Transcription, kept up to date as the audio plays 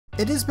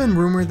It has been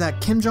rumored that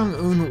Kim Jong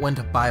Un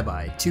went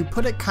bye-bye, to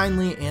put it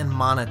kindly and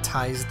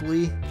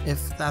monetizedly,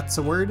 if that's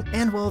a word,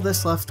 and well,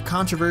 this left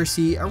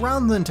controversy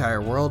around the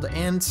entire world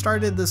and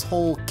started this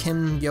whole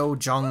Kim Yo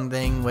Jong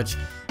thing, which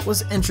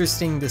was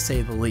interesting to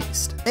say the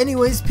least.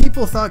 Anyways,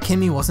 people thought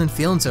Kimmy wasn't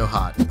feeling so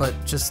hot, but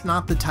just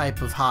not the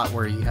type of hot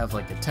where you have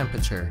like a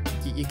temperature.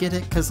 You get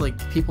it? Cause like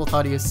people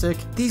thought he was sick?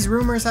 These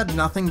rumors had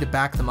nothing to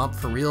back them up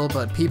for real,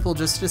 but people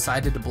just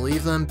decided to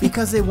believe them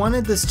because they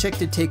wanted this chick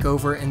to take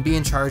over and be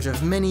in charge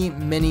of many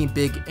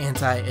big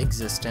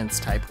anti-existence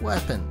type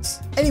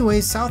weapons.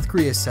 Anyways, South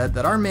Korea said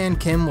that our man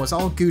Kim was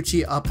all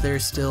Gucci up there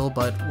still,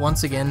 but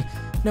once again,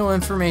 no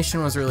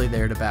information was really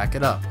there to back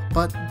it up.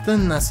 But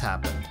then this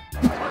happened.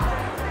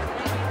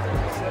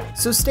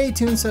 So stay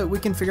tuned so that we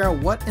can figure out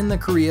what in the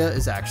Korea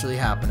is actually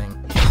happening.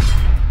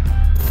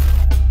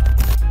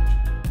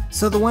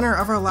 So the winner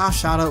of our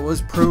last shoutout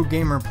was Pro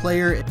Gamer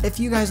Player. If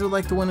you guys would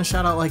like to win a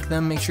shoutout like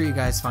them, make sure you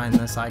guys find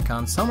this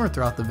icon somewhere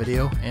throughout the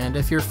video, and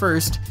if you're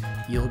first,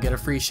 you'll get a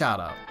free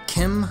shoutout.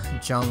 Kim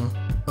Jong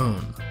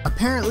Un.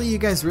 Apparently you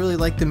guys really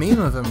liked the meme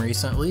of him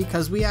recently,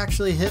 because we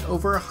actually hit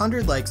over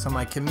 100 likes on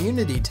my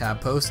community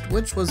tab post,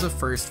 which was a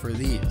first for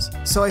these.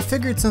 So I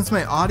figured since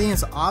my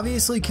audience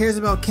obviously cares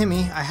about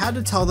Kimmy, I had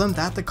to tell them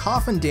that the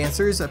coffin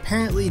dancers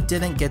apparently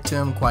didn't get to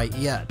him quite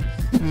yet.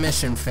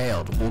 Mission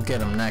failed, we'll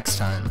get him next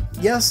time.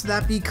 Yes,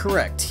 that be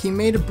correct. He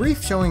made a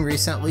brief showing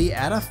recently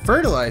at a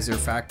fertilizer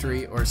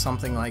factory or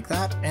something like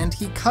that, and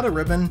he cut a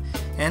ribbon,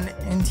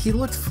 and he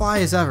looked fly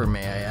as ever,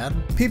 may I add.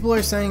 People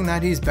are saying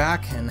that he's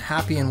back and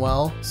happy and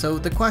well, so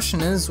the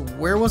question is,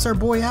 where was our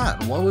boy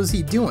at? What was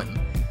he doing?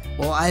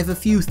 Well, I have a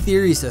few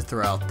theories to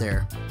throw out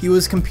there. He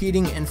was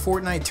competing in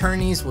Fortnite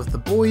tourneys with the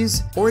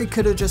boys, or he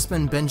could have just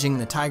been binging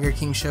the Tiger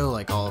King show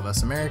like all of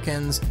us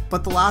Americans,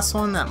 but the last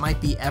one that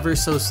might be ever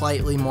so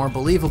slightly more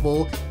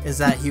believable is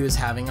that he was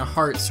having a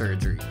heart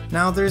surgery.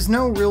 Now, there's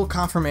no real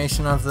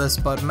confirmation of this,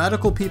 but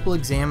medical people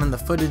examined the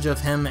footage of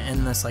him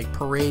in this like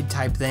parade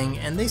type thing,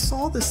 and they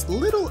saw this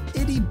little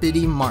itty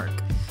bitty mark.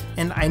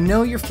 And I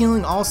know you're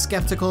feeling all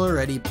skeptical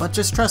already, but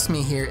just trust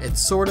me here, it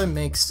sorta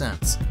makes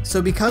sense.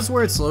 So because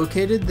where it's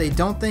located, they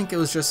don't think it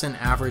was just an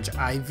average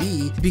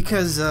IV,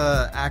 because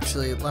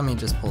actually, let me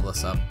just pull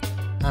this up.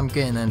 I'm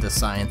getting into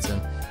science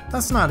and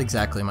that's not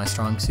exactly my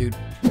strong suit.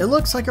 It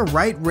looks like a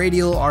right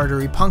radial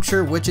artery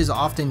puncture, which is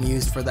often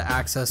used for the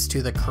access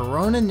to the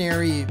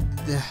coronary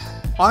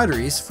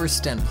arteries for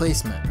stent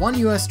placement. One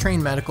US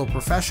trained medical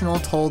professional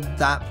told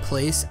that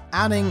place,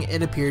 adding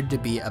it appeared to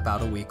be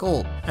about a week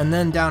old. And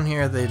then down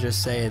here they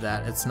just say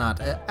that it's not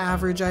an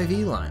average IV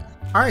line.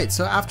 Alright,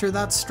 so after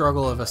that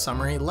struggle of a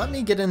summary, let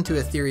me get into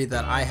a theory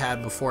that I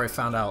had before I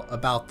found out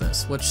about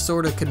this, which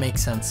sorta could make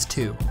sense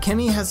too.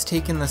 Kimmy has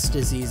taken this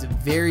disease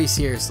very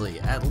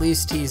seriously, at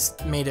least he's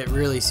made it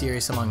really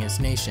serious among his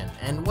nation.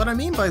 And what I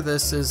mean by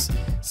this is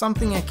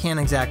something I can't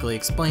exactly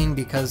explain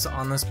because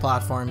on this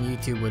platform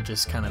YouTube would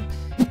just kind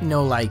of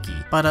no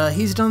likey. But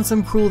he's done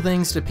some cruel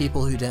things to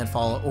people who didn't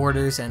follow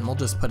orders, and we'll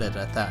just put it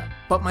at that.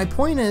 But my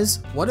point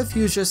is, what if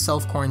he was just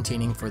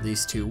self-quarantining for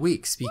these 2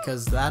 weeks?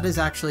 Because that is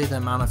actually the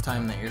amount of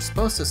time that you're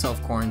supposed to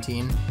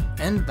self-quarantine,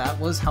 and that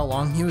was how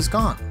long he was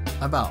gone.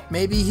 About.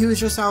 Maybe he was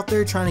just out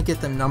there trying to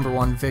get them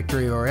 #1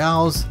 victory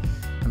royales.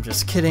 I'm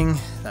just kidding,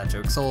 that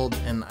joke's old,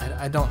 and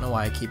I don't know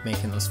why I keep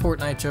making those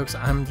Fortnite jokes.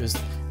 I'm just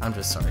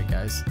sorry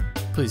guys.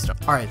 Please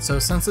don't. Alright, so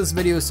since this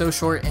video is so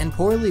short and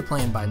poorly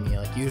planned by me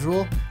like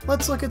usual,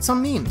 let's look at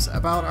some memes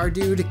about our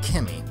dude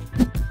Kimmy.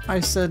 I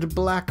said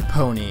black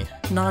pony,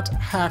 not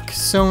hack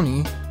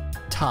Sony,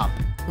 top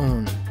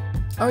un.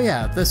 Oh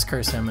yeah, this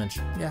curse image.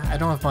 Yeah, I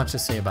don't have much to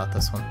say about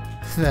this one.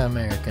 The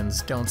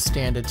Americans don't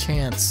stand a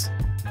chance.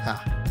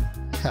 Ha.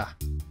 Ha.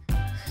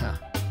 Ha.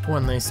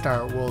 When they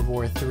start World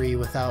War III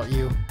without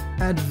you.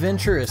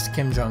 Adventurous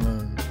Kim Jong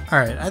Un.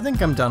 Alright, I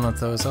think I'm done with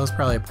those. That was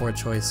probably a poor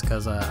choice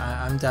because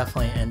I'm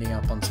definitely ending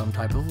up on some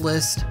type of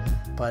list.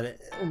 But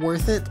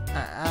worth it?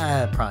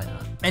 Probably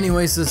not.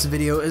 Anyways, this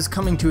video is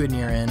coming to a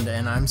near end,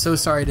 and I'm so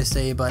sorry to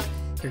say, but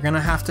you're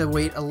gonna have to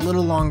wait a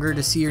little longer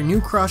to see your new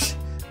crush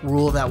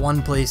rule that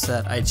one place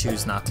that I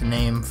choose not to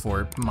name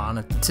for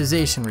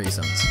monetization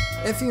reasons.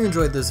 If you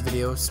enjoyed this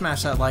video,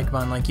 smash that like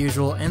button like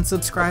usual, and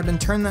subscribe and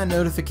turn that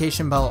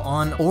notification bell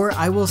on, or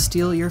I will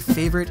steal your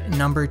favorite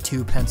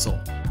 #2 pencil.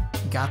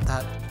 Got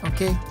that?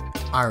 Okay?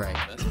 Alright,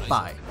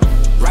 bye.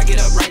 Rack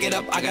it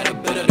up, I got a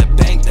bit of the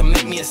bank to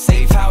make me a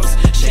safe house.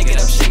 Shake it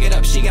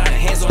up, she got her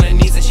hands on her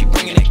knees and she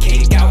bringing the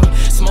cake out.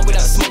 Smoke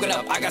it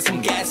up, I got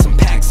some gas, some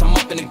packs, I'm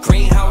up in the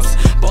greenhouse.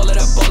 Ball it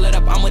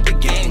up, I'm with the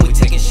gang, we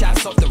taking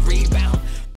shots off the rebound.